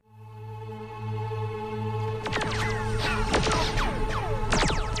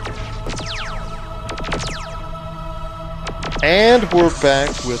And we're back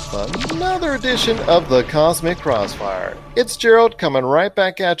with another edition of the Cosmic Crossfire. It's Gerald coming right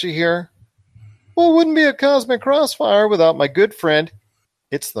back at you here. Well, it wouldn't be a Cosmic Crossfire without my good friend.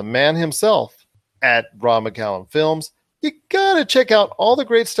 It's the man himself at Rob McCallum Films. You gotta check out all the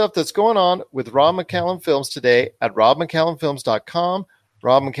great stuff that's going on with Rob McCallum Films today at robmccallumfilms.com,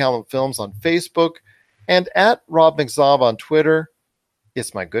 Rob McCallum Films on Facebook, and at Rob McZob on Twitter.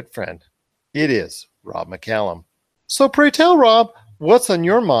 It's my good friend. It is Rob McCallum. So pray tell, Rob, what's on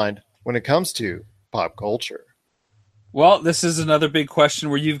your mind when it comes to pop culture? Well, this is another big question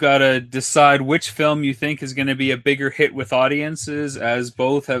where you've got to decide which film you think is going to be a bigger hit with audiences, as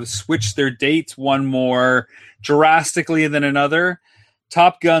both have switched their dates, one more drastically than another.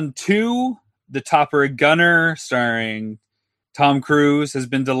 Top Gun 2, The Topper Gunner, starring Tom Cruise, has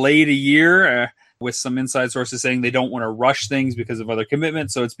been delayed a year, with some inside sources saying they don't want to rush things because of other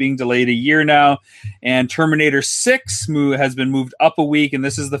commitments, so it's being delayed a year now. And Terminator 6 has been moved up a week, and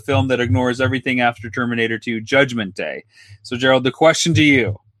this is the film that ignores everything after Terminator 2 Judgment Day. So, Gerald, the question to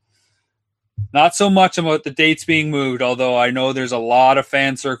you, not so much about the dates being moved, although I know there's a lot of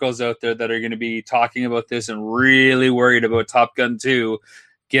fan circles out there that are going to be talking about this and really worried about Top Gun 2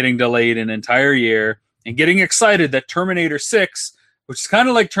 getting delayed an entire year, and getting excited that Terminator 6, which is kind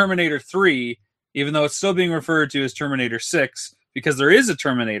of like Terminator 3, even though it's still being referred to as Terminator 6, because there is a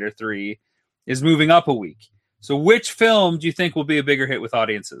Terminator 3, is moving up a week. So which film do you think will be a bigger hit with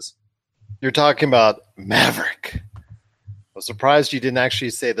audiences? You're talking about Maverick. I was surprised you didn't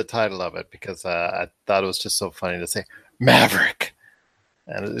actually say the title of it, because I thought it was just so funny to say Maverick.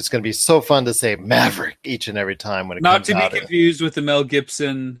 And it's going to be so fun to say Maverick each and every time when it comes out. Not to be confused with the Mel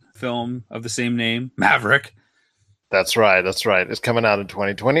Gibson film of the same name, Maverick. That's right. It's coming out in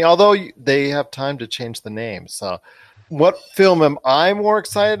 2020, although they have time to change the name. So what film am I more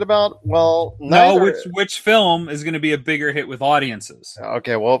excited about? Well, which film is going to be a bigger hit with audiences?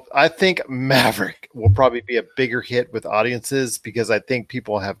 Okay, well, I think Maverick will probably be a bigger hit with audiences because I think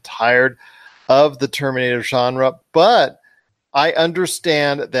people have tired of the Terminator genre, but I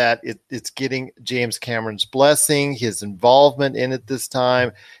understand that it's getting James Cameron's blessing, his involvement in it this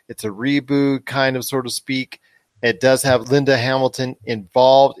time. It's a reboot, kind of, so to speak. It does have Linda Hamilton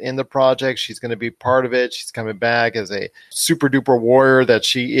involved in the project. She's going to be part of it. She's coming back as a super duper warrior that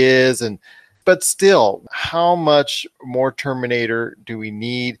she is. But still, how much more Terminator do we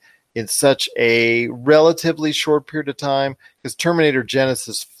need in such a relatively short period of time? Because Terminator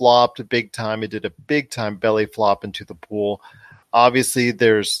Genisys flopped big time. It did a big time belly flop into the pool. Obviously,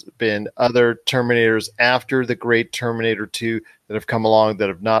 there's been other Terminators after the great Terminator 2 that have come along that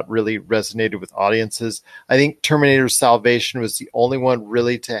have not really resonated with audiences. I think Terminator Salvation was the only one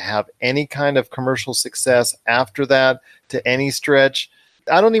really to have any kind of commercial success after that to any stretch.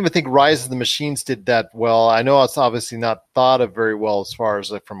 I don't even think Rise of the Machines did that well. I know it's obviously not thought of very well as far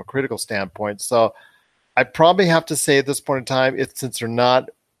as from a critical standpoint. So I probably have to say at this point in time, since they're not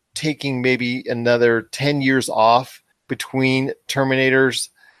taking maybe another 10 years off between Terminators,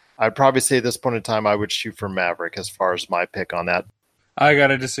 I'd probably say at this point in time I would shoot for Maverick as far as my pick on that. I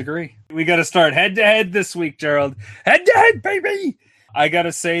gotta disagree. We gotta start head-to-head this week, Gerald. Head-to-head, baby! I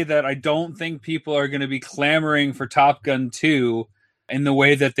gotta say that I don't think people are gonna be clamoring for Top Gun 2 in the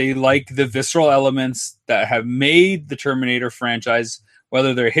way that they like the visceral elements that have made the Terminator franchise,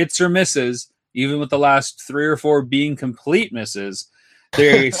 whether they're hits or misses, even with the last 3 or 4 being complete misses.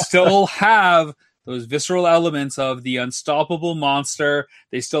 They still have those visceral elements of the unstoppable monster.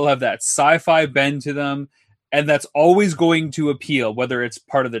 They still have that sci-fi bend to them, and that's always going to appeal, whether it's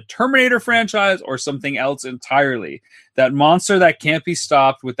part of the Terminator franchise or something else entirely. That monster that can't be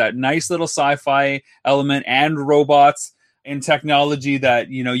stopped with that nice little sci-fi element and robots and technology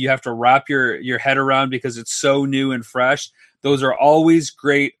that, you have to wrap your head around because it's so new and fresh. Those are always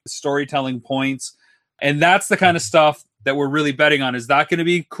great storytelling points, and that's the kind of stuff that we're really betting on. Is that going to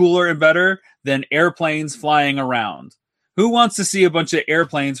be cooler and better than airplanes flying around? Who wants to see a bunch of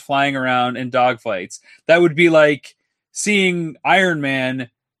airplanes flying around in dogfights? That would be like seeing Iron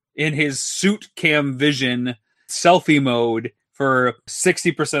Man in his suit cam vision selfie mode for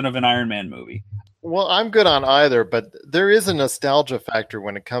 60% of an Iron Man movie. Well, I'm good on either, but there is a nostalgia factor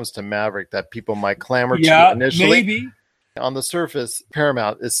when it comes to Maverick that people might clamor to initially. Maybe. On the surface,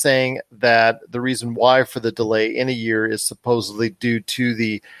 Paramount is saying that the reason why for the delay in a year is supposedly due to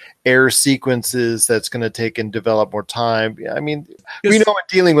the air sequences that's going to take and develop more time. I mean, we know in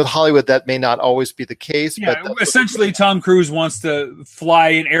dealing with Hollywood that may not always be the case. Yeah, but essentially Tom Cruise wants to fly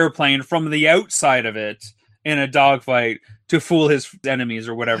an airplane from the outside of it in a dogfight to fool his enemies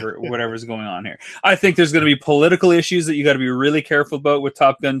or whatever's going on here. I think there's going to be political issues that you got to be really careful about with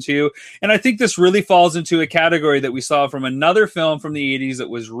Top Gun 2. And I think this really falls into a category that we saw from another film from the 80s that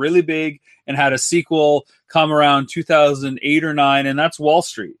was really big and had a sequel come around 2008 or 9, and that's Wall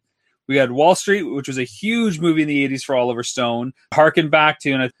Street. We had Wall Street, which was a huge movie in the 80s for Oliver Stone. Harken back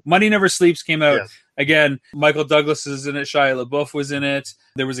to, and Money Never Sleeps came out. Yes. Again, Michael Douglas is in it. Shia LaBeouf was in it.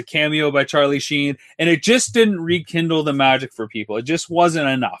 There was a cameo by Charlie Sheen. And it just didn't rekindle the magic for people. It just wasn't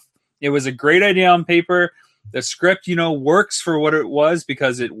enough. It was a great idea on paper. The script, works for what it was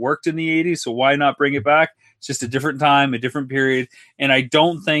because it worked in the 80s. So why not bring it back? It's just a different time, a different period. And I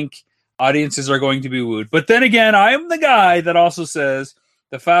don't think audiences are going to be wooed. But then again, I am the guy that also says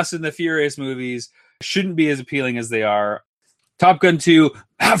the Fast and the Furious movies shouldn't be as appealing as they are. Top Gun 2,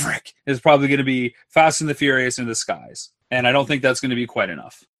 Maverick, is probably going to be Fast and the Furious in the skies. And I don't think that's going to be quite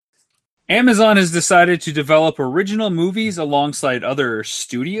enough. Amazon has decided to develop original movies alongside other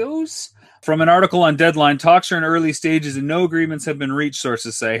studios. From an article on Deadline, talks are in early stages and no agreements have been reached,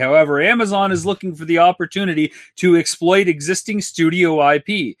 sources say. However, Amazon is looking for the opportunity to exploit existing studio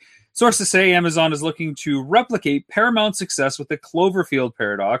IP. Sources say Amazon is looking to replicate Paramount's success with the Cloverfield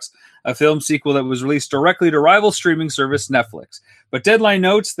Paradox, a film sequel that was released directly to rival streaming service Netflix. But Deadline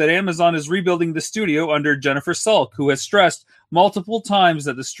notes that Amazon is rebuilding the studio under Jennifer Salk, who has stressed multiple times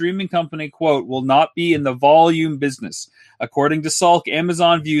that the streaming company, quote, will not be in the volume business. According to Salk,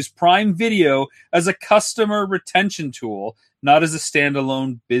 Amazon views Prime Video as a customer retention tool, not as a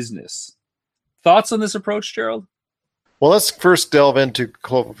standalone business. Thoughts on this approach, Gerald? Well, let's first delve into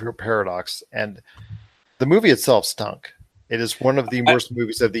Cloverfield Paradox, and the movie itself stunk. It is one of the worst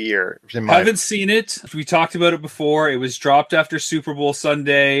movies of the year. Haven't seen it. We talked about it before. It was dropped after Super Bowl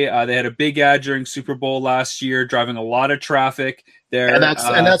Sunday. They had a big ad during Super Bowl last year, driving a lot of traffic there. And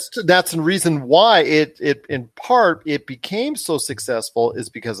that's the reason why it in part it became so successful is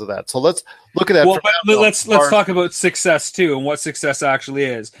because of that. So let's look at that. Well, but let's talk about success too and what success actually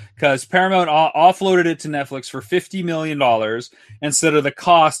is, because Paramount offloaded it to Netflix for $50 million instead of the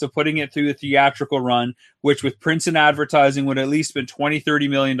cost of putting it through the theatrical run, which with prints and advertising would at least been $20-30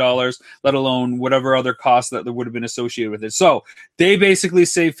 million, let alone whatever other costs that would have been associated with it. So they basically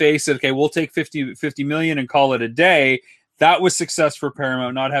saved face, said, okay, we'll take 50 million and call it a day. That was success for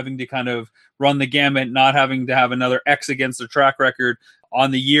Paramount, not having to kind of run the gamut, not having to have another X against their track record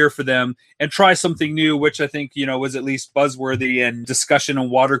on the year for them, and try something new, which I think, was at least buzzworthy and discussion and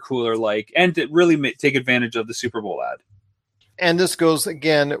water cooler like, and to really take advantage of the Super Bowl ad. And this goes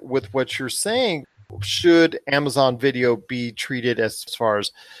again with what you're saying. Should Amazon Video be treated as far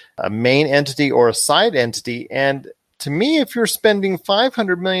as a main entity or a side entity? And to me, if you're spending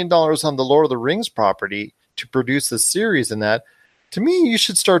 $500 million on the Lord of the Rings property to produce a series in that, to me, you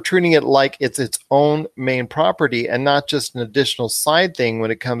should start treating it like it's its own main property and not just an additional side thing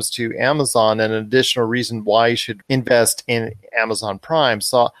when it comes to Amazon and an additional reason why you should invest in Amazon Prime.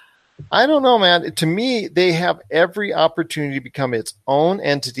 So I don't know, man. To me, they have every opportunity to become its own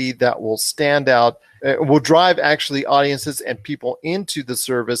entity that will stand out, will drive actually audiences and people into the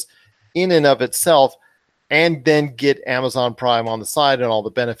service in and of itself, and then get Amazon Prime on the side and all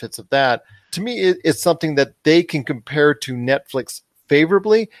the benefits of that. To me, it's something that they can compare to Netflix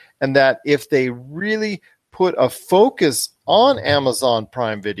favorably, and that if they really put a focus on Amazon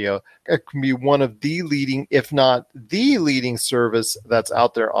Prime Video, it can be one of the leading, if not the leading service that's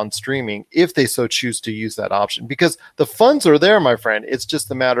out there on streaming, if they so choose to use that option. Because the funds are there, my friend. It's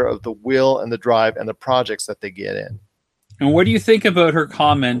just a matter of the will and the drive and the projects that they get in. And what do you think about her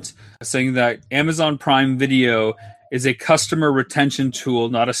comment saying that Amazon Prime Video is a customer retention tool,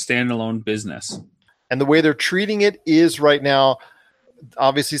 not a standalone business? And the way they're treating it is right now,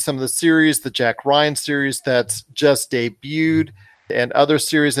 obviously some of the series, the Jack Ryan series that's just debuted, and other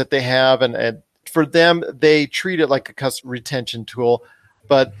series that they have, and for them, they treat it like a customer retention tool.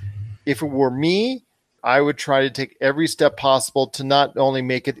 But if it were me, I would try to take every step possible to not only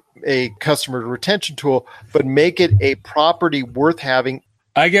make it a customer retention tool, but make it a property worth having.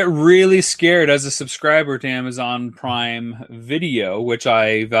 I get really scared as a subscriber to Amazon Prime Video, which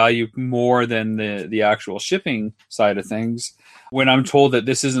I value more than the actual shipping side of things, when I'm told that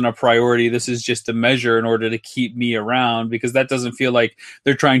this isn't a priority, this is just a measure in order to keep me around, because that doesn't feel like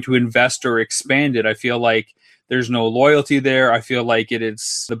they're trying to invest or expand it. I feel like there's no loyalty there. I feel like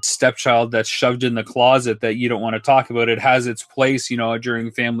it's the stepchild that's shoved in the closet that you don't want to talk about. It has its place,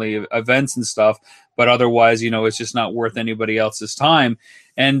 during family events and stuff, but otherwise, it's just not worth anybody else's time.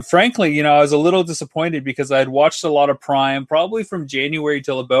 And frankly, I was a little disappointed because I had watched a lot of Prime, probably from January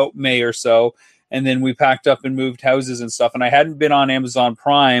till about May or so. And then we packed up and moved houses and stuff. And I hadn't been on Amazon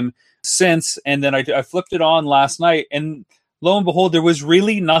Prime since. And then I flipped it on last night, and lo and behold, there was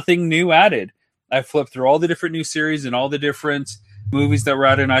really nothing new added. I flipped through all the different new series and all the different movies that were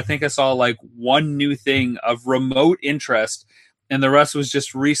added, and I think I saw like one new thing of remote interest, and the rest was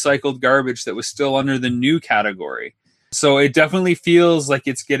just recycled garbage that was still under the new category. So it definitely feels like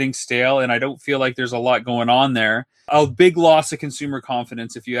it's getting stale, and I don't feel like there's a lot going on there. A big loss of consumer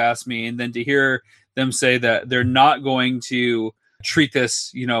confidence, if you ask me. And then to hear them say that they're not going to treat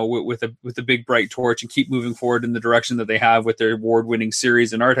this, with a big bright torch and keep moving forward in the direction that they have with their award-winning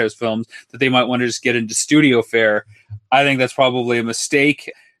series and art house films, that they might want to just get into studio fare, I think that's probably a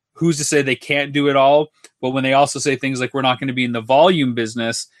mistake. Who's to say they can't do it all? But when they also say things like, we're not going to be in the volume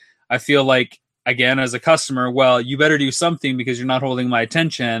business, I feel like, again, as a customer, well, you better do something because you're not holding my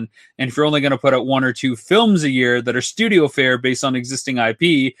attention. And if you're only going to put out 1 or 2 films a year that are studio fare based on existing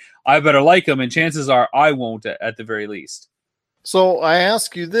IP, I better like them. And chances are I won't at the very least. So I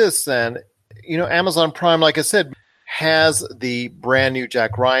ask you this then, Amazon Prime, like I said, has the brand new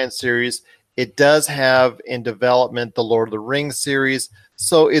Jack Ryan series. It does have in development the Lord of the Rings series.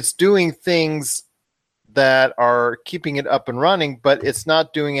 So it's doing things that are keeping it up and running, but it's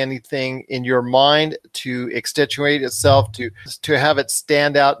not doing anything in your mind to extenuate itself, to have it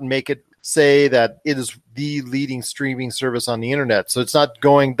stand out and make it say that it is the leading streaming service on the internet. So it's not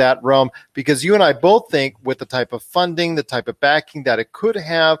going that realm, because you and I both think with the type of funding, the type of backing that it could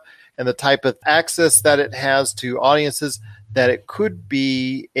have, and the type of access that it has to audiences, that it could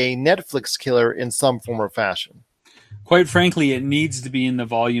be a Netflix killer in some form or fashion. Quite frankly, it needs to be in the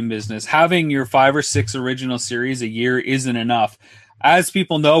volume business. Having your 5 or 6 original series a year isn't enough. As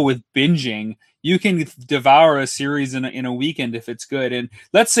people know, with binging, you can devour a series in a weekend if it's good. And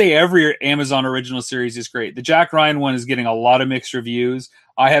let's say every Amazon original series is great. The Jack Ryan one is getting a lot of mixed reviews.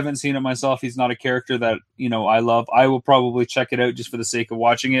 I haven't seen it myself. He's not a character that, I love. I will probably check it out just for the sake of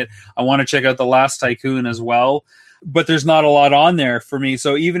watching it. I want to check out The Last Tycoon as well. But there's not a lot on there for me.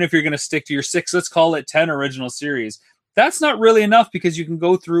 So even if you're going to stick to your 6, let's call it 10 original series, that's not really enough, because you can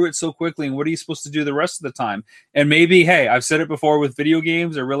go through it so quickly. And what are you supposed to do the rest of the time? And maybe, hey, I've said it before with video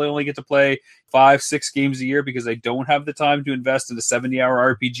games, I really only get to play 5-6 games a year because I don't have the time to invest in a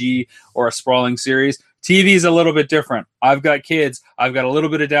 70-hour RPG or a sprawling series. TV is a little bit different. I've got kids. I've got a little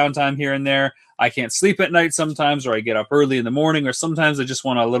bit of downtime here and there. I can't sleep at night sometimes, or I get up early in the morning, or sometimes I just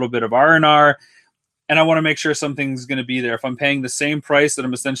want a little bit of R&R. And I want to make sure something's going to be there. If I'm paying the same price that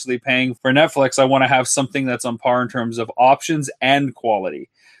I'm essentially paying for Netflix, I want to have something that's on par in terms of options and quality.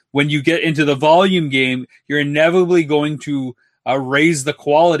 When you get into the volume game, you're inevitably going to raise the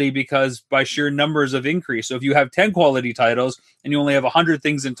quality, because by sheer numbers of increase. So if you have 10 quality titles and you only have 100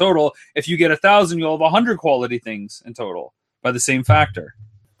 things in total, if you get 1,000, you'll have 100 quality things in total by the same factor.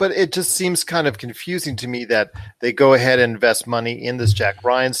 But it just seems kind of confusing to me that they go ahead and invest money in this Jack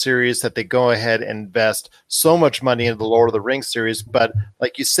Ryan series, that they go ahead and invest so much money into the Lord of the Rings series. But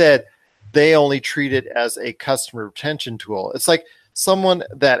like you said, they only treat it as a customer retention tool. It's like someone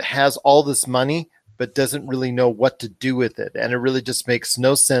that has all this money but doesn't really know what to do with it. And it really just makes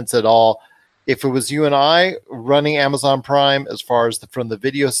no sense at all. If it was you and I running Amazon Prime, as far as from the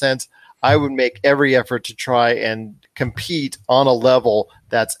video sense, I would make every effort to try and compete on a level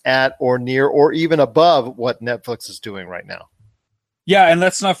that's at or near or even above what Netflix is doing right now. Yeah, and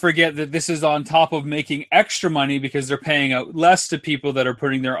let's not forget that this is on top of making extra money, because they're paying out less to people that are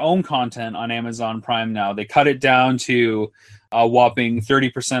putting their own content on Amazon Prime now. They cut it down to a whopping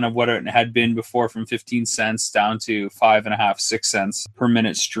 30% of what it had been before, from 15 cents down to 5.5, 6 cents per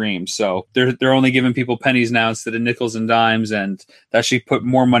minute stream. So they're only giving people pennies now instead of nickels and dimes, and that should put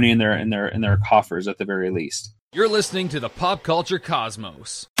more money in their coffers at the very least. You're listening to the Pop Culture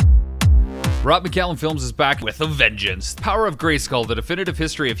Cosmos. Rob McCallum Films is back with a vengeance. Power of Grayskull, the definitive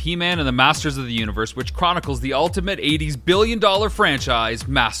history of He-Man and the Masters of the Universe, which chronicles the ultimate 80s billion-dollar franchise,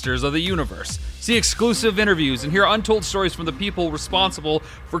 Masters of the Universe. See exclusive interviews and hear untold stories from the people responsible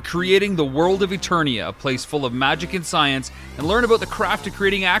for creating the world of Eternia, a place full of magic and science, and learn about the craft of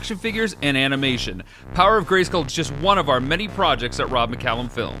creating action figures and animation. Power of Grayskull is just one of our many projects at Rob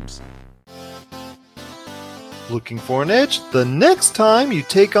McCallum Films. Looking for an edge the next time you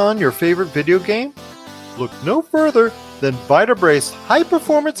take on your favorite video game? Look no further than Vitabrace High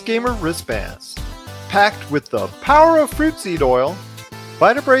Performance Gamer Wristbands. Packed with the power of fruit seed oil,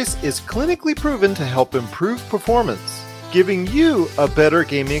 Vitabrace is clinically proven to help improve performance, giving you a better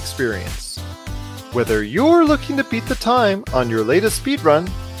gaming experience. Whether you're looking to beat the time on your latest speedrun,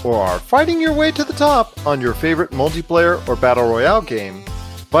 or are fighting your way to the top on your favorite multiplayer or battle royale game,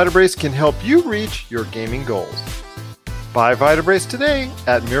 Vitabrace can help you reach your gaming goals. Buy Vitabrace today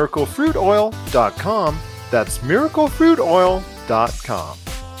at miraclefruitoil.com. That's miraclefruitoil.com.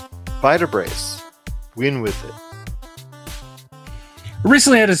 Vitabrace. Win with it.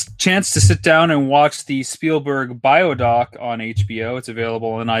 Recently had a chance to sit down and watch the Spielberg biodoc on HBO. It's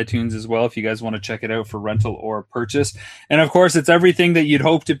available on iTunes as well if you guys want to check it out for rental or purchase. And of course, it's everything that you'd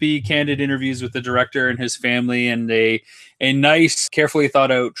hope to be: candid interviews with the director and his family, and a nice, carefully thought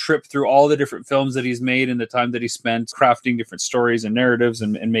out trip through all the different films that he's made and the time that he spent crafting different stories and narratives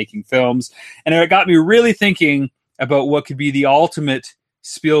and making films. And it got me really thinking about what could be the ultimate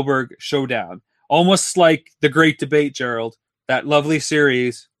Spielberg showdown. Almost like The Great Debate, Gerald. That lovely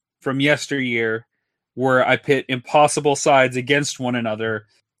series from yesteryear where I pit impossible sides against one another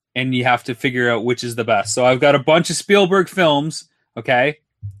and you have to figure out which is the best. So I've got a bunch of Spielberg films, okay?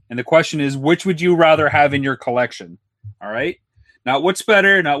 And the question is, which would you rather have in your collection? All right? Not what's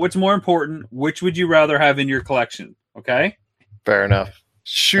better, not what's more important. Which would you rather have in your collection? Okay? Fair enough.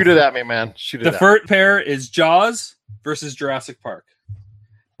 Shoot it at me, man. Shoot it at me. The first pair is Jaws versus Jurassic Park.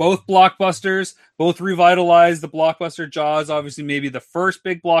 Both blockbusters, both revitalized the blockbuster. Jaws, obviously, maybe the first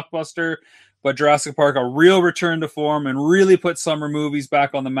big blockbuster, but Jurassic Park, a real return to form and really put summer movies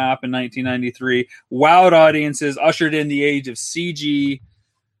back on the map in 1993. Wowed audiences, ushered in the age of CG.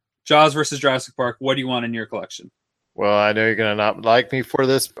 Jaws versus Jurassic Park. What do you want in your collection? Well, I know you're going to not like me for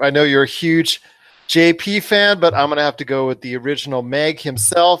this. I know you're a huge JP fan, but I'm going to have to go with the original Meg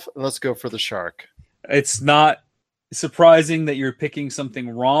himself. And let's go for the shark. It's not surprising that you're picking something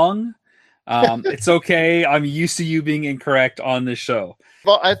wrong. It's okay. I'm used to you being incorrect on this show.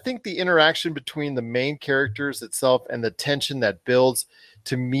 Well, I think the interaction between the main characters itself and the tension that builds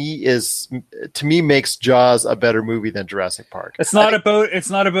to me makes Jaws a better movie than Jurassic Park. It's not about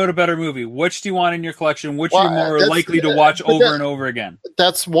a better movie. Which do you want in your collection? Which you're more likely to watch over and over again?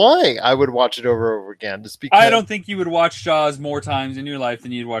 That's why I would watch it over and over again. Just because I don't think you would watch Jaws more times in your life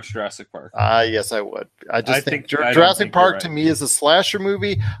than you'd watch Jurassic Park. Yes, I would. I think Jurassic Park to me is a slasher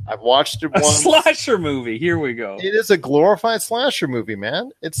movie. I've watched it once. A slasher movie. Here we go. It is a glorified slasher movie,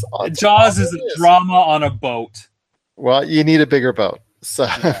 man. Jaws is a drama on a boat. Well, you need a bigger boat. So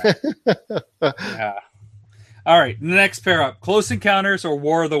yeah. All right, next pair up: Close Encounters or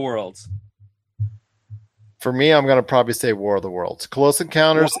War of the Worlds? For me, I'm going to probably say War of the Worlds. Close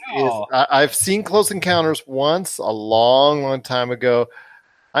Encounters I've seen Close Encounters once a long time ago.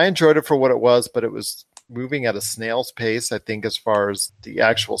 I enjoyed it for what it was, but it was moving at a snail's pace, I think, as far as the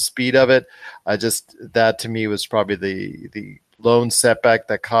actual speed of it. That to me was probably the lone setback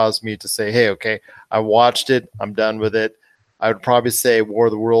that caused me to say, hey, okay, I watched it, I'm done with it. I would probably say War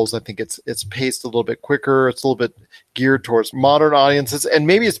of the Worlds. I think it's paced a little bit quicker. It's a little bit geared towards modern audiences. And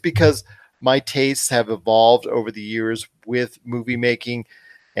maybe it's because my tastes have evolved over the years with movie making.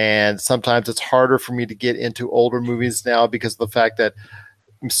 And sometimes it's harder for me to get into older movies now because of the fact that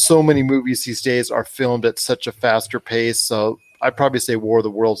so many movies these days are filmed at such a faster pace. So I'd probably say War of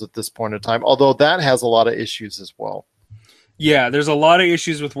the Worlds at this point in time, although that has a lot of issues as well. Yeah, there's a lot of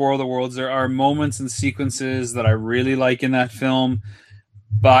issues with War of the Worlds. There are moments and sequences that I really like in that film,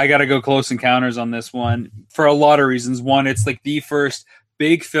 but I got to go Close Encounters on this one for a lot of reasons. One, it's like the first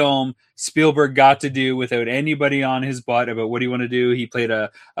big film Spielberg got to do without anybody on his butt about what he wanted to do. He played a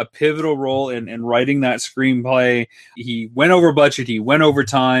pivotal role in writing that screenplay. He went over budget, he went over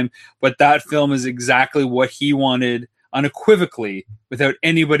time, but that film is exactly what he wanted unequivocally without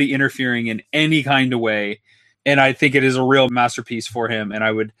anybody interfering in any kind of way. And I think it is a real masterpiece for him. And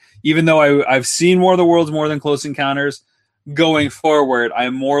I would, even though I've seen War of the Worlds more than Close Encounters, going forward, I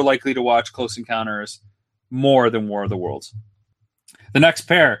am more likely to watch Close Encounters more than War of the Worlds. The next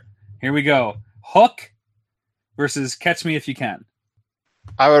pair, here we go. Hook versus Catch Me If You Can.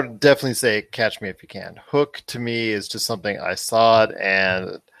 I would definitely say Catch Me If You Can. Hook to me is just something I saw it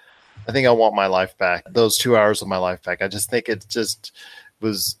and I think I want my life back. Those 2 hours of my life back. I just think it just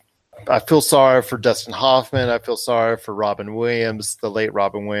was... I feel sorry for Dustin Hoffman. I feel sorry for Robin Williams, the late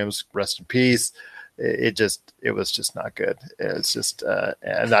Robin Williams. Rest in peace. It was just not good. It's just,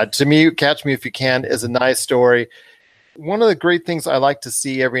 to me, Catch Me If You Can is a nice story. One of the great things I like to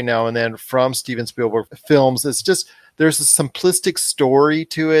see every now and then from Steven Spielberg films is just there's a simplistic story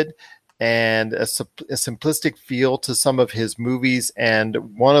to it and a simplistic feel to some of his movies. And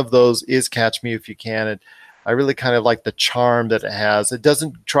one of those is Catch Me If You Can. And I really kind of like the charm that it has. It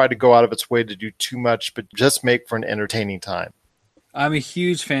doesn't try to go out of its way to do too much, but just make for an entertaining time. I'm a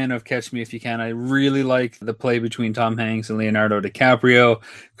huge fan of Catch Me If You Can. I really like the play between Tom Hanks and Leonardo DiCaprio.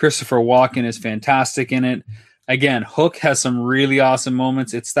 Christopher Walken is fantastic in it. Again, Hook has some really awesome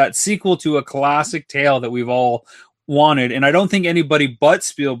moments. It's that sequel to a classic tale that we've all wanted. And I don't think anybody but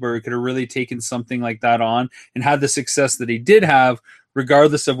Spielberg could have really taken something like that on and had the success that he did have,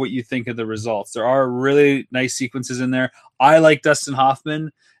 regardless of what you think of the results. There are really nice sequences in there. I like Dustin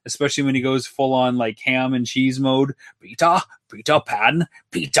Hoffman, especially when he goes full on like ham and cheese mode. Peter Pan,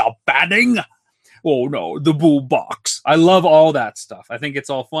 Peter Panning. Oh no, the bull box. I love all that stuff. I think it's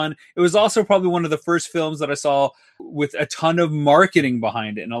all fun. It was also probably one of the first films that I saw with a ton of marketing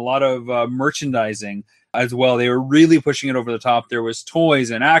behind it and a lot of merchandising as well. They were really pushing it over the top. There was toys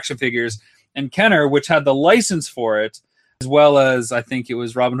and action figures, and Kenner, which had the license for it, as well as I think it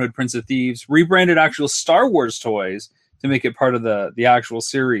was Robin Hood, Prince of Thieves, rebranded actual Star Wars toys to make it part of the actual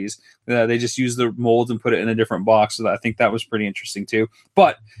series. They just used the molds and put it in a different box. So I think that was pretty interesting too.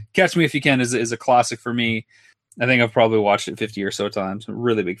 But Catch Me If You Can is a classic for me. I think I've probably watched it 50 or so times. I'm a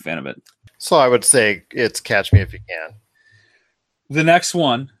really big fan of it. So I would say it's Catch Me If You Can. The next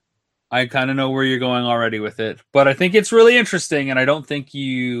one, I kind of know where you're going already with it, but I think it's really interesting, and I don't think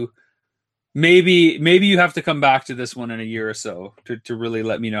you... Maybe you have to come back to this one in a year or so to really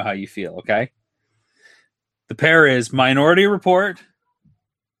let me know how you feel, okay? The pair is Minority Report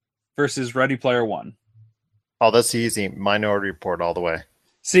versus Ready Player One. Oh, that's easy. Minority Report all the way.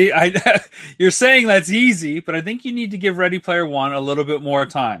 See, you're saying that's easy, but I think you need to give Ready Player One a little bit more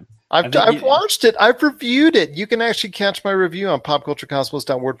time. I've watched it. I've reviewed it. You can actually catch my review on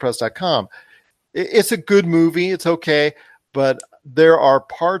popculturecosmos.wordpress.com. It's a good movie. It's okay, but there are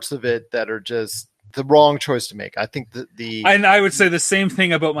parts of it that are just the wrong choice to make. I think and I would say the same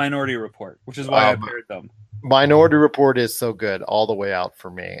thing about Minority Report, which is why I paired them. Minority Report is so good all the way out for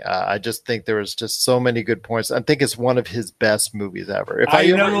me. I just think there was just so many good points. I think it's one of his best movies ever. I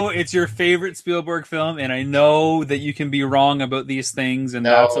know it's your favorite Spielberg film, and I know that you can be wrong about these things, and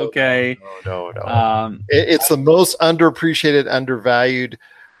that's okay. No. It's the most underappreciated, undervalued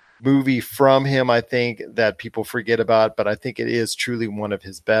movie from him, I think, that people forget about, but I think it is truly one of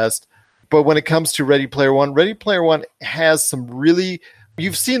his best. But when it comes to Ready Player One has some really...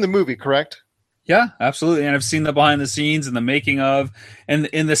 You've seen the movie, correct? Yeah, absolutely. And I've seen the behind the scenes and the making of, and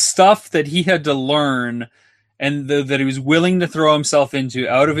the stuff that he had to learn and that he was willing to throw himself into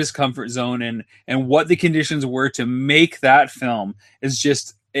out of his comfort zone, and what the conditions were to make that film is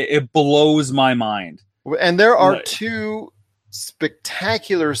just, it blows my mind. And there are two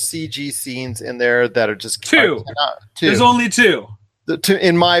spectacular CG scenes in there that are just two. There's only two.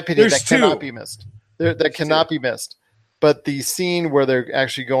 In my opinion, There's that cannot be missed. That cannot be missed. But the scene where they're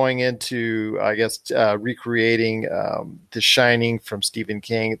actually going into, I guess, recreating The Shining from Stephen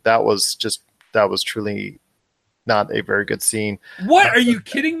King, that was truly not a very good scene. What? Are you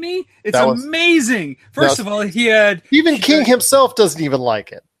kidding me? It's amazing. First of all, Stephen King himself doesn't even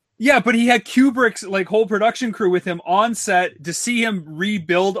like it. Yeah, but he had Kubrick's whole production crew with him on set to see him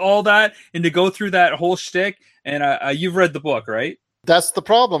rebuild all that and to go through that whole shtick. And you've read the book, right? That's the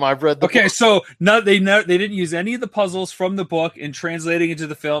problem. I've read the book. So they didn't use any of the puzzles from the book in translating into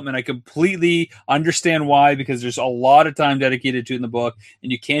the film, and I completely understand why, because there's a lot of time dedicated to it in the book,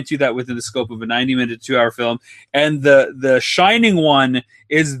 and you can't do that within the scope of a 90-minute, 2-hour film. And the Shining one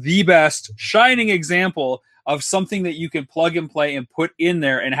is the best Shining example of something that you can plug and play and put in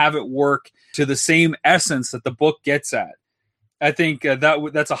there and have it work to the same essence that the book gets at. I think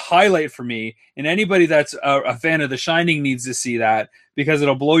that's a highlight for me, and anybody that's a fan of The Shining needs to see that, because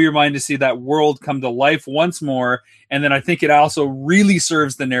it'll blow your mind to see that world come to life once more, and then I think it also really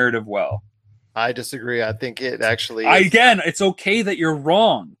serves the narrative well. I disagree. I think it actually... Again, it's okay that you're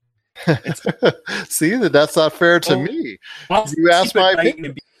wrong. See, that's not fair to me. You asked my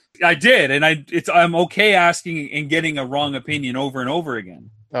opinion. I did, and I'm okay asking and getting a wrong opinion over and over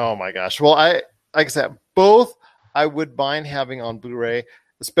again. Oh my gosh. Well, like I said, both I would mind having on Blu-ray,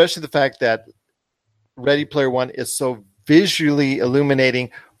 especially the fact that Ready Player One is so visually illuminating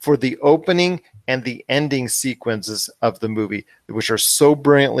for the opening and the ending sequences of the movie, which are so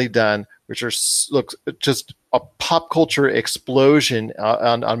brilliantly done, which are looks just a pop culture explosion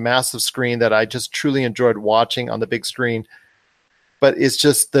on massive screen that I just truly enjoyed watching on the big screen. But it's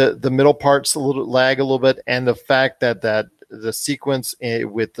just the middle parts lag a little bit, and the fact that the sequence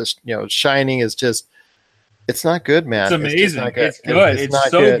with the Shining is just... It's not good, man. It's amazing. It's good. It's not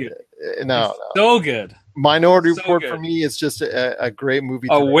so good. No. So good. Minority Report for me is just a great movie.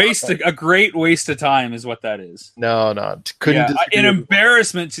 A great waste of time is what that is. No. An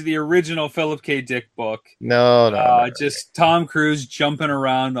embarrassment to the original Philip K. Dick book. No. Just Tom Cruise jumping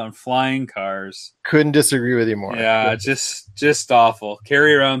around on flying cars. Couldn't disagree with you more. Yeah, just awful.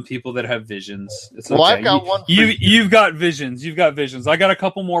 Carry around people that have visions. It's okay. Well, I've got one. You've got visions. You've got visions. I got a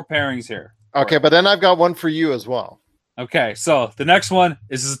couple more pairings here. Okay, but then I've got one for you as well. Okay, so the next one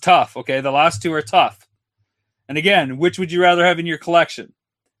is tough. Okay, the last two are tough. And again, which would you rather have in your collection?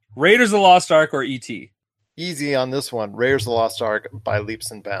 Raiders of the Lost Ark or E.T.? Easy on this one. Raiders of the Lost Ark by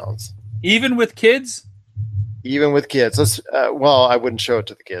leaps and bounds. Even with kids? Even with kids. Well, I wouldn't show it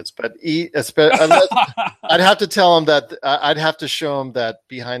to the kids, but unless, I'd have to tell them that I'd have to show them that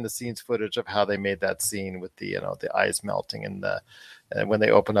behind the scenes footage of how they made that scene with the the ice melting and when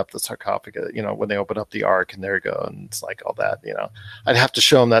they open up the sarcophagus, when they open up the ark and there you go, and it's like all that. I'd have to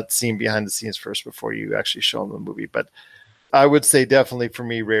show them that scene behind the scenes first before you actually show them the movie. But I would say definitely for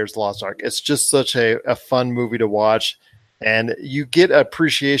me, Raiders of the Lost Ark. It's just such a fun movie to watch, and you get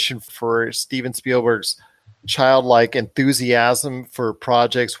appreciation for Steven Spielberg's childlike enthusiasm for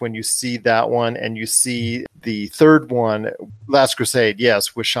projects when you see that one and you see the third one, Last Crusade,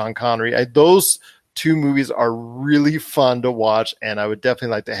 yes, with Sean Connery. Those two movies are really fun to watch, and I would definitely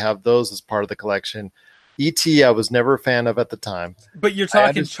like to have those as part of the collection. E.T. I was never a fan of at the time. But you're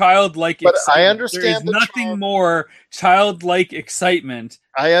talking childlike but excitement. I understand there is nothing more childlike excitement.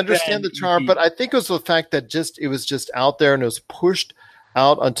 I understand the charm, but I think it was the fact that it was just out there and it was pushed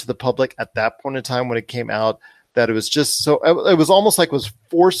out onto the public at that point in time when it came out, that it was just so, it was almost like it was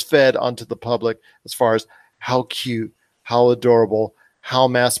force fed onto the public as far as how cute, how adorable, how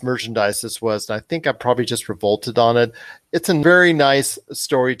mass merchandise this was. And I think I probably just revolted on it. It's a very nice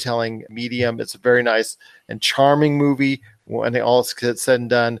storytelling medium. It's a very nice and charming movie when all is said and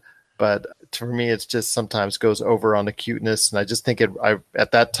done. But for me, it's just sometimes goes over on the cuteness. And I just think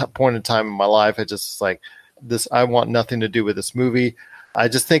at that point in time in my life, I just like this. I want nothing to do with this movie. I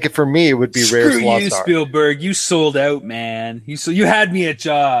just think for me, it would be Raiders of the Lost Ark. Spielberg. You sold out, man. You had me at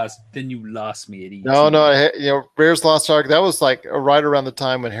Jaws, then you lost me at E.T. No, Raiders of the Lost Ark. That was like right around the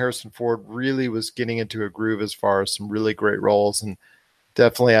time when Harrison Ford really was getting into a groove as far as some really great roles, and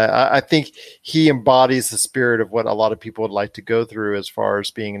definitely, I think he embodies the spirit of what a lot of people would like to go through as far as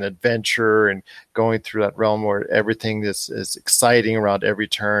being an adventure and going through that realm where everything is exciting around every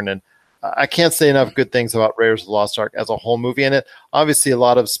turn. And I can't say enough good things about Raiders of the Lost Ark as a whole movie. And it obviously a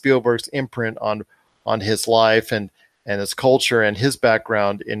lot of Spielberg's imprint on his life and his culture and his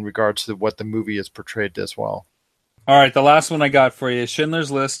background in regards to what the movie is portrayed as well. All right, the last one I got for you is Schindler's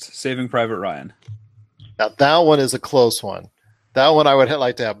List, Saving Private Ryan. Now that one is a close one. That one I would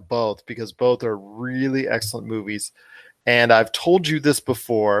like to have both because both are really excellent movies. And I've told you this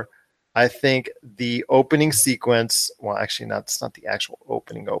before. I think the opening sequence, well, actually, it's not the actual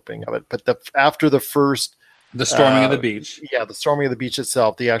opening of it, but after the first... The storming of the beach. Yeah, the storming of the beach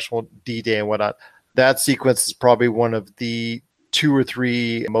itself, the actual D-Day and whatnot. That sequence is probably one of the 2 or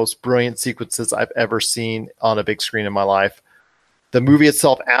 3 most brilliant sequences I've ever seen on a big screen in my life. The movie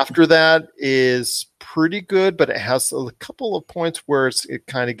itself after that is pretty good, but it has a couple of points where it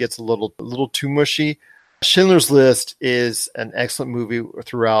kind of gets a little too mushy. Schindler's List is an excellent movie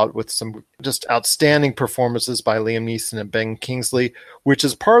throughout with some just outstanding performances by Liam Neeson and Ben Kingsley, which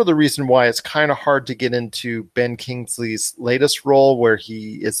is part of the reason why it's kind of hard to get into Ben Kingsley's latest role, where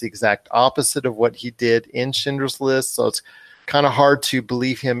he is the exact opposite of what he did in Schindler's List. So it's kind of hard to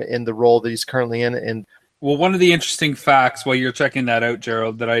believe him in the role that he's currently in. And well, one of the interesting facts while you're checking that out,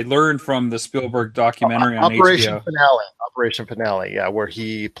 Gerald, that I learned from the Spielberg documentary on HBO. Operation Finale, yeah, where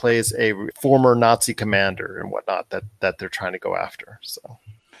he plays a former Nazi commander and whatnot that they're trying to go after. So,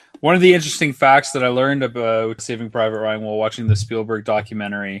 one of the interesting facts that I learned about Saving Private Ryan while watching the Spielberg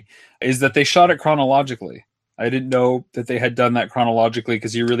documentary is that they shot it chronologically. I didn't know that they had done that chronologically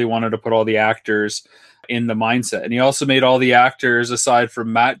because he really wanted to put all the actors in the mindset. And he also made all the actors, aside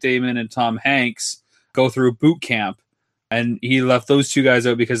from Matt Damon and Tom Hanks, go through boot camp, and he left those 2 guys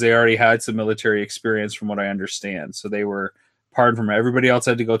out because they already had some military experience from what I understand. So they were pardoned from it. Everybody else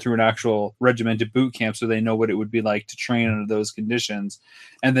had to go through an actual regimented boot camp so they know what it would be like to train under those conditions,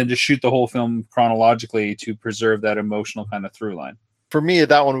 and then just shoot the whole film chronologically to preserve that emotional kind of through line. For me,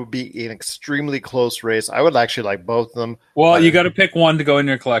 that one would be an extremely close race. I would actually like both of them. Well, you got to pick one to go in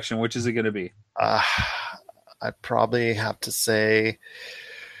your collection. Which is it going to be? I'd probably have to say...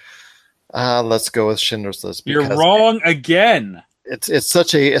 let's go with Schindler's List. You're wrong again. It's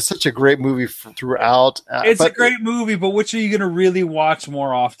such a great movie throughout. It's a great movie, but which are you going to really watch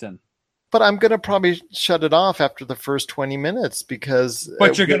more often? But I'm going to probably shut it off after the first 20 minutes because...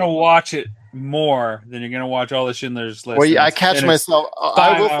 But you're going to watch it more than you're going to watch all the Schindler's List. Well, yeah, I catch myself...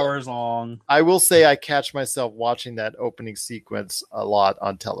 5 hours long. I will say I catch myself watching that opening sequence a lot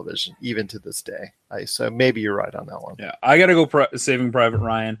on television, even to this day. So maybe you're right on that one. Yeah, I got to go Saving Private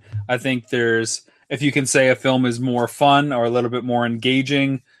Ryan. I think if you can say a film is more fun or a little bit more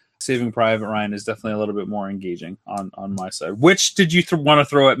engaging, Saving Private Ryan is definitely a little bit more engaging on my side. Which did you want to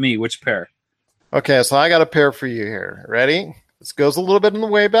throw at me? Which pair? Okay, so I got a pair for you here. Ready? This goes a little bit in the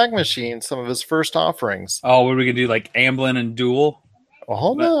Wayback Machine, some of his first offerings. Oh, what are we going to do, like Amblin and Duel? Well,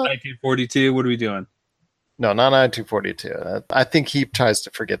 hold on. 1942, what are we doing? No, not 1942. I think he tries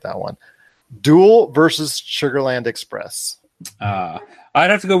to forget that one. Duel versus Sugarland Express. I'd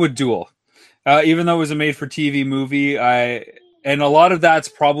have to go with Duel. Even though it was a made-for-TV movie, and a lot of that's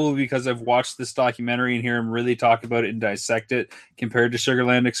probably because I've watched this documentary and hear him really talk about it and dissect it compared to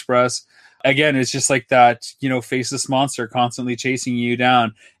Sugarland Express. Again, it's just like that, faceless monster constantly chasing you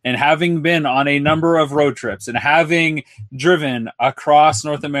down. And having been on a number of road trips and having driven across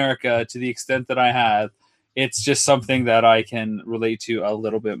North America to the extent that I have, it's just something that I can relate to a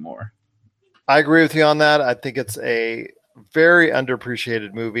little bit more. I agree with you on that. I think it's a very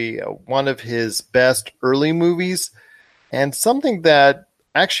underappreciated movie, one of his best early movies, and something that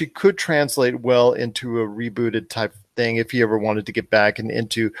actually could translate well into a rebooted type thing if he ever wanted to get back and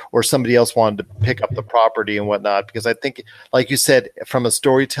into, or somebody else wanted to pick up the property and whatnot. Because I think, like you said, from a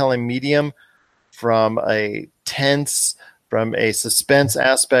storytelling medium, from a tense, from a suspense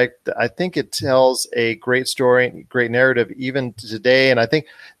aspect, I think it tells a great story, great narrative even today. And I think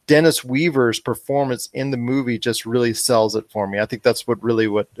Dennis Weaver's performance in the movie just really sells it for me. I think that's what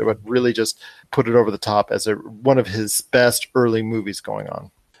really just put it over the top as one of his best early movies going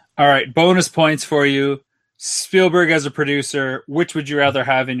on. All right, bonus points for you. Spielberg as a producer, which would you rather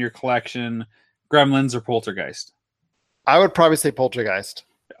have in your collection, Gremlins or Poltergeist? I would probably say Poltergeist.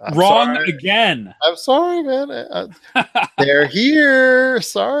 Wrong again. I'm sorry, man. They're here.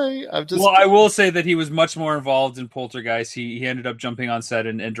 Sorry. Well, I will say that he was much more involved in Poltergeist. He ended up jumping on set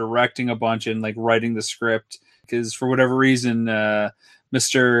and directing a bunch and like writing the script because for whatever reason,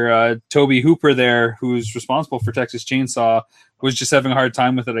 Mr. Toby Hooper there, who's responsible for Texas Chainsaw, was just having a hard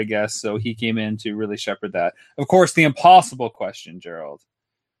time with it, I guess. So he came in to really shepherd that. Of course, the impossible question, Gerald.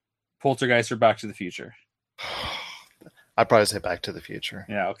 Poltergeist or Back to the Future? I'd probably say Back to the Future.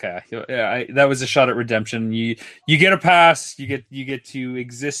 Yeah, okay. Yeah, that was a shot at redemption. You get a pass. You get to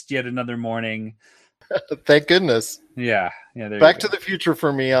exist yet another morning. Thank goodness. Yeah. Back to the Future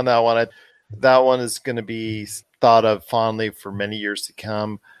for me on that one. That one is going to be thought of fondly for many years to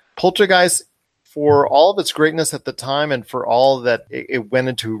come. Poltergeist, for all of its greatness at the time and for all that it went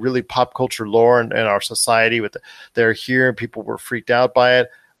into really pop culture lore in our society with they're here and people were freaked out by it,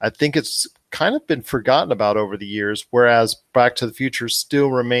 I think it's kind of been forgotten about over the years, whereas Back to the Future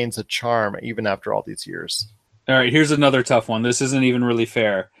still remains a charm even after all these years. All right, here's another tough one. This isn't even really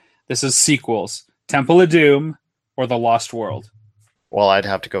fair. This is sequels. Temple of Doom or The Lost World? Well, I'd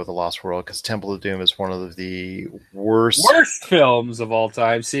have to go with The Lost World because Temple of Doom is one of the worst films of all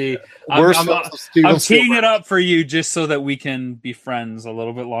time. See, I'm teeing it up for you just so that we can be friends a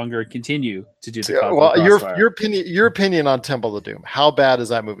little bit longer and continue to do the Cosmic Crossfire. Your opinion on Temple of Doom. How bad is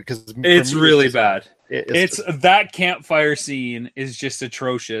that movie? Because it's really bad. It's that campfire scene is just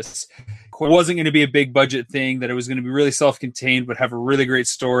atrocious. It wasn't going to be a big budget thing, that it was going to be really self-contained but have a really great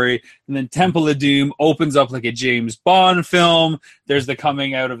story. And then Temple of Doom opens up like a James Bond film. There's the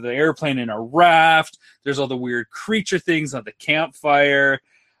coming out of the airplane in a raft. There's all the weird creature things on the campfire.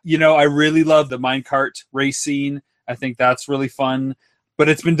 I really love the minecart race scene. I think that's really fun, but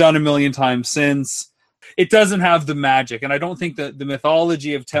it's been done a million times since. It doesn't have the magic, and I don't think that the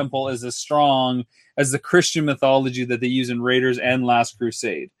mythology of Temple is as strong as the Christian mythology that they use in Raiders and Last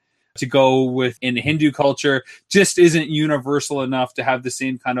Crusade. To go with in Hindu culture just isn't universal enough to have the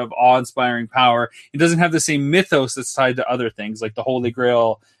same kind of awe-inspiring power. It doesn't have the same mythos that's tied to other things, like the Holy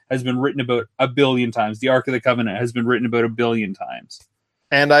Grail has been written about 1 billion times. The Ark of the Covenant has been written about 1 billion times.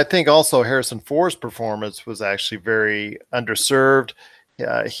 And I think also Harrison Ford's performance was actually very underserved.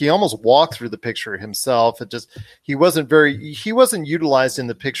 He almost walked through the picture himself. He wasn't utilized in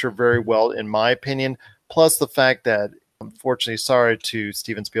the picture very well, in my opinion. Plus the fact that, unfortunately, sorry to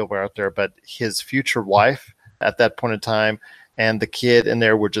Steven Spielberg out there, but his future wife at that point in time and the kid in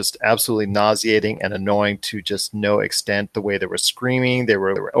there were just absolutely nauseating and annoying to just no extent. The way they were screaming, they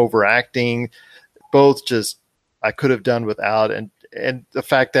were overacting, both just I could have done without. And the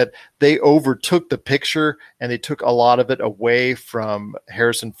fact that they overtook the picture and they took a lot of it away from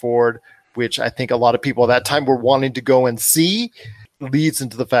Harrison Ford, which I think a lot of people at that time were wanting to go and see, leads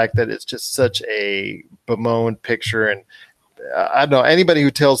into the fact that it's just such a bemoaned picture. And I don't know, anybody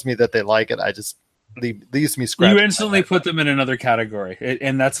who tells me that they like it, I just leaves me scratching. You instantly put them in another category,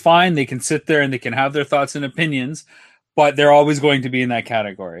 and that's fine. They can sit there and they can have their thoughts and opinions, but they're always going to be in that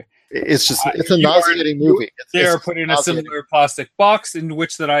category. It's a nauseating movie. They're put in a similar plastic box in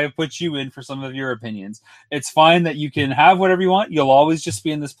which that I have put you in for some of your opinions. It's fine that you can have whatever you want. You'll always just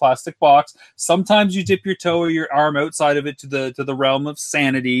be in this plastic box. Sometimes you dip your toe or your arm outside of it to the realm of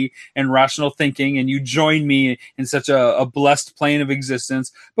sanity and rational thinking, and you join me in such a blessed plane of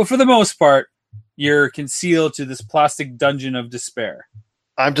existence. But for the most part, you're concealed to this plastic dungeon of despair.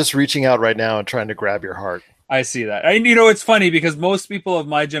 I'm just reaching out right now and trying to grab your heart. I see that. And it's funny because most people of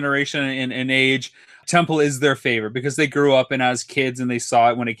my generation and age, Temple is their favorite because they grew up and as kids and they saw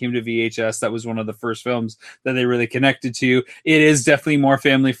it when it came to VHS. That was one of the first films that they really connected to. It is definitely more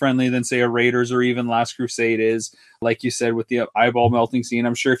family friendly than say a Raiders or even Last Crusade is. Like you said, with the eyeball melting scene,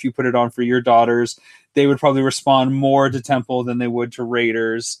 I'm sure if you put it on for your daughters, they would probably respond more to Temple than they would to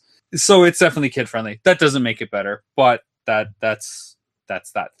Raiders. So it's definitely kid friendly. That doesn't make it better, but that's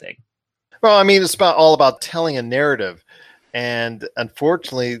that thing. Well, I mean, it's all about telling a narrative. And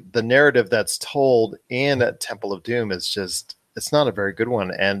unfortunately, the narrative that's told in Temple of Doom is just, it's not a very good one.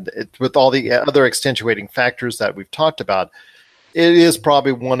 And with all the other extenuating factors that we've talked about, it is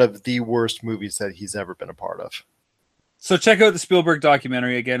probably one of the worst movies that he's ever been a part of. So check out the Spielberg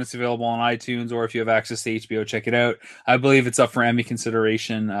documentary. Again, it's available on iTunes, or if you have access to HBO, check it out. I believe it's up for Emmy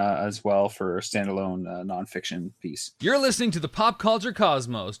consideration as well for a standalone nonfiction piece. You're listening to the Pop Culture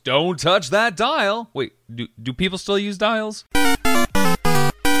Cosmos. Don't touch that dial. Wait, do people still use dials?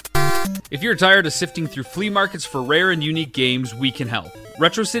 If you're tired of sifting through flea markets for rare and unique games, we can help.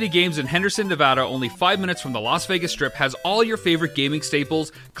 Retro City Games in Henderson, Nevada, only 5 minutes from the Las Vegas Strip, has all your favorite gaming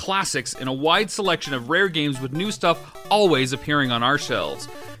staples, classics, and a wide selection of rare games with new stuff always appearing on our shelves.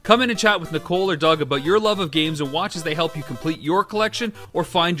 Come in and chat with Nicole or Doug about your love of games and watch as they help you complete your collection or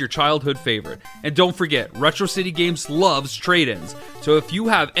find your childhood favorite. And don't forget, Retro City Games loves trade-ins. So if you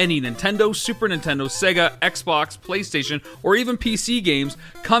have any Nintendo, Super Nintendo, Sega, Xbox, PlayStation, or even PC games,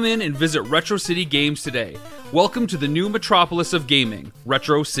 come in and visit Retro City Games today. Welcome to the new metropolis of gaming,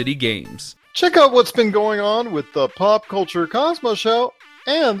 Retro City Games. Check out what's been going on with the Pop Culture Cosmos Show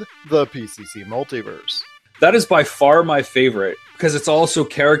and the PCC Multiverse. That is by far my favorite because it's also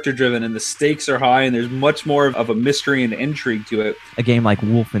character driven and the stakes are high and there's much more of a mystery and intrigue to it. A game like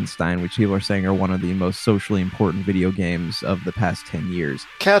Wolfenstein, which people are saying are one of the most socially important video games of the past 10 years.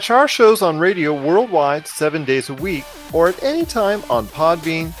 Catch our shows on radio worldwide 7 days a week or at any time on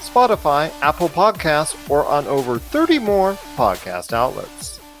Podbean, Spotify, Apple Podcasts, or on over 30 more podcast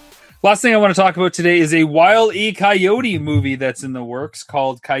outlets. Last thing I want to talk about today is a Wile E. Coyote movie that's in the works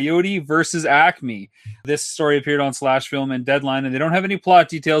called Coyote vs. Acme. This story appeared on Slash Film and Deadline, and they don't have any plot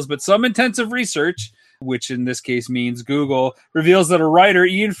details, but some intensive research, which in this case means Google, reveals that a writer,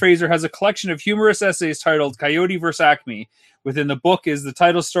 Ian Fraser, has a collection of humorous essays titled Coyote vs. Acme. Within the book is the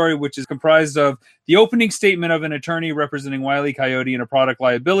title story, which is comprised of the opening statement of an attorney representing Wile E. Coyote in a product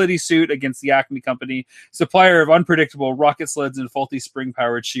liability suit against the Acme Company, supplier of unpredictable rocket sleds and faulty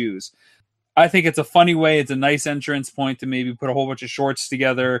spring-powered shoes. I think it's a funny way. It's a nice entrance point to maybe put a whole bunch of shorts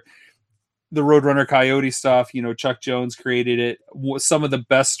together. The Roadrunner Coyote stuff, Chuck Jones created it. Some of the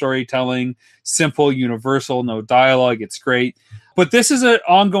best storytelling, simple, universal, no dialogue. It's great. But this is an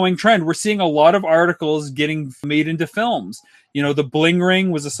ongoing trend. We're seeing a lot of articles getting made into films. The Bling Ring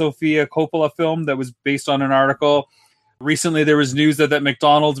was a Sofia Coppola film that was based on an article. Recently, there was news that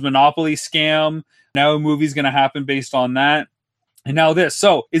McDonald's Monopoly scam, now a movie's going to happen based on that. And now this.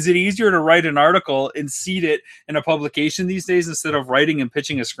 So is it easier to write an article and seed it in a publication these days instead of writing and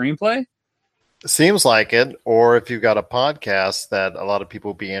pitching a screenplay? Seems like it. Or if you've got a podcast that a lot of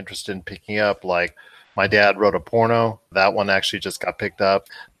people would be interested in picking up, like My Dad Wrote a Porno. That one actually just got picked up.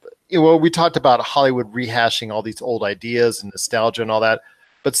 We talked about Hollywood rehashing all these old ideas and nostalgia and all that,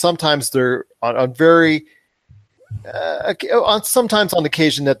 but sometimes they're sometimes on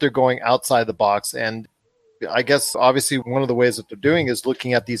occasion that they're going outside the box. And I guess obviously one of the ways that they're doing is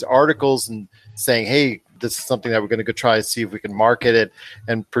looking at these articles and saying, hey, this is something that we're going to go try to see if we can market it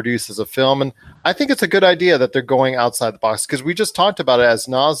and produce as a film. And I think it's a good idea that they're going outside the box because we just talked about it as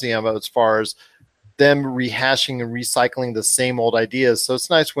nauseum as far as them rehashing and recycling the same old ideas. So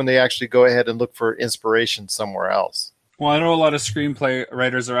it's nice when they actually go ahead and look for inspiration somewhere else. Well, I know a lot of screenplay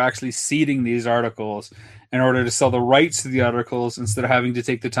writers are actually seeding these articles in order to sell the rights to the articles instead of having to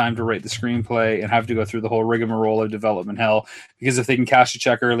take the time to write the screenplay and have to go through the whole rigmarole of development hell. Because if they can cash a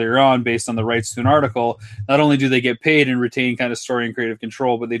check earlier on based on the rights to an article, not only do they get paid and retain kind of story and creative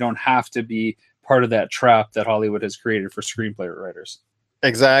control, but they don't have to be part of that trap that Hollywood has created for screenplay writers.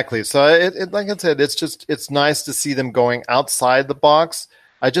 Exactly. So like I said, it's nice to see them going outside the box.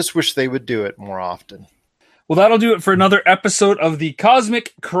 I just wish they would do it more often. Well, that'll do it for another episode of the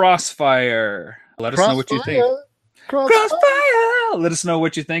Cosmic Crossfire. Let us know what you think. Crossfire! Let us know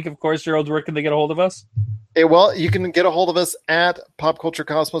what you think. Of course, Gerald, where can they get a hold of us? Well, you can get a hold of us at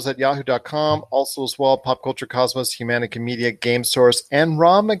popculturecosmos@yahoo.com. Also as well, Pop Culture Cosmos, Humanica Media, Game Source, and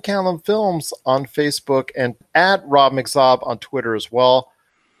Rob McCallum Films on Facebook, and at Rob McZob on Twitter as well.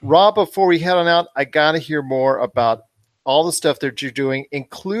 Rob, before we head on out, I got to hear more about all the stuff that you're doing,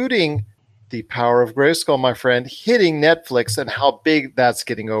 including The Power of Grayskull, my friend, hitting Netflix and how big that's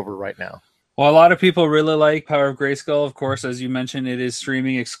getting over right now. Well, a lot of people really like Power of Grayskull. Of course, as you mentioned, it is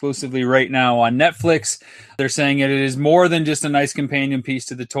streaming exclusively right now on Netflix. They're saying it is more than just a nice companion piece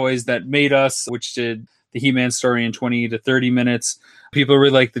to the toys that made us, which did the He-Man story in 20 to 30 minutes. People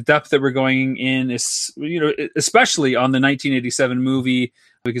really like the depth that we're going in, especially on the 1987 movie,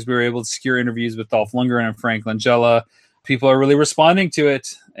 because we were able to secure interviews with Dolph Lundgren and Frank Langella. People are really responding to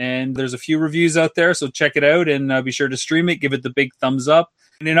it, and there's a few reviews out there, so check it out and be sure to stream it. Give it the big thumbs up.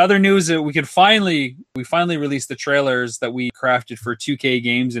 And in other news, we finally released the trailers that we crafted for 2K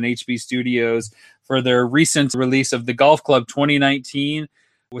Games and HB Studios for their recent release of the Golf Club 2019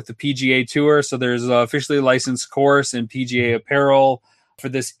 with the PGA Tour. So there's an officially licensed course and PGA apparel for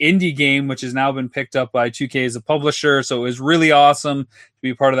this indie game, which has now been picked up by 2K as a publisher. So it was really awesome to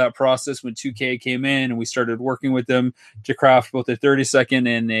be part of that process when 2K came in and we started working with them to craft both a 30-second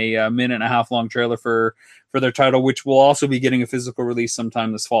and a minute and a half long trailer for their title, which will also be getting a physical release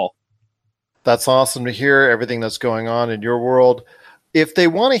sometime this fall. That's awesome to hear everything that's going on in your world. If they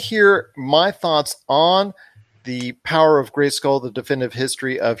want to hear my thoughts on the Power of Grayskull, the definitive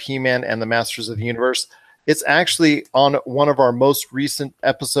history of He-Man and the Masters of the Universe, it's actually on one of our most recent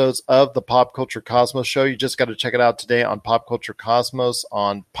episodes of the Pop Culture Cosmos show. You just got to check it out today on Pop Culture Cosmos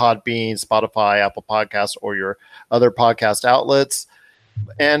on Podbean, Spotify, Apple Podcasts, or your other podcast outlets.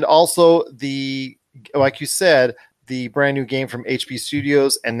 And also like you said, the brand new game from HB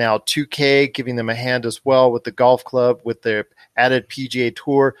Studios and now 2K giving them a hand as well with the Golf Club, with their added PGA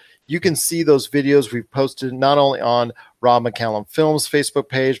Tour. You can see those videos we've posted not only on Rob McCallum Films Facebook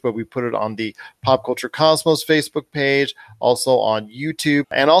page, but we put it on the Pop Culture Cosmos Facebook page, also on YouTube,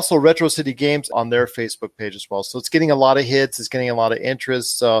 and also Retro City Games on their Facebook page as well. So it's getting a lot of hits. It's getting a lot of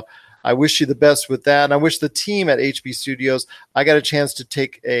interest. So I wish you the best with that. And I wish the team at HB Studios, I got a chance to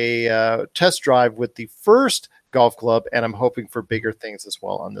take a test drive with the first Golf Club, and I'm hoping for bigger things as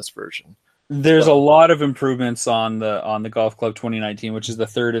well on this version. There's a lot of improvements on the Golf Club 2019, which is the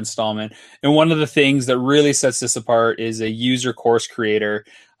third installment. And one of the things that really sets this apart is a user course creator.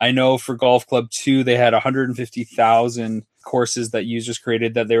 I know for Golf Club 2, they had 150,000 courses that users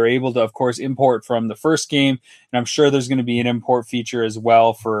created that they were able to, of course, import from the first game. And I'm sure there's going to be an import feature as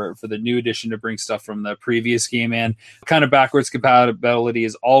well for the new edition to bring stuff from the previous game in. Kind of backwards compatibility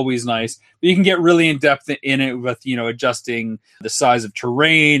is always nice, but you can get really in depth in it with, adjusting the size of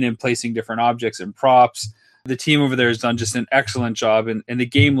terrain and placing different objects and props. The team over there has done just an excellent job, and the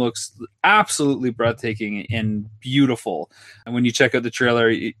game looks absolutely breathtaking and beautiful. And when you check out the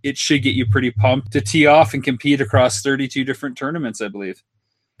trailer, it should get you pretty pumped to tee off and compete across 32 different tournaments, I believe.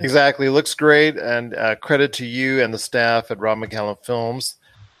 Exactly. It looks great, and credit to you and the staff at Rob McCallum Films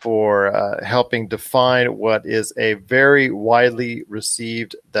for helping define what is a very widely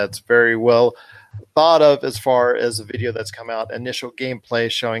received, that's very well thought of as far as a video that's come out, initial gameplay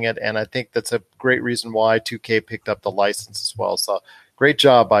showing it, and I think that's a great reason why 2K picked up the license as well. So great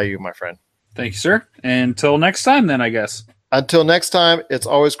job by you, my friend. Thank you, sir. Until next time, then, I guess. Until next time, it's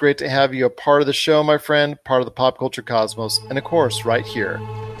always great to have you a part of the show, my friend, part of the Pop Culture Cosmos, and of course, right here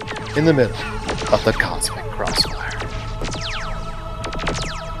in the middle of the Cosmic Crossroads.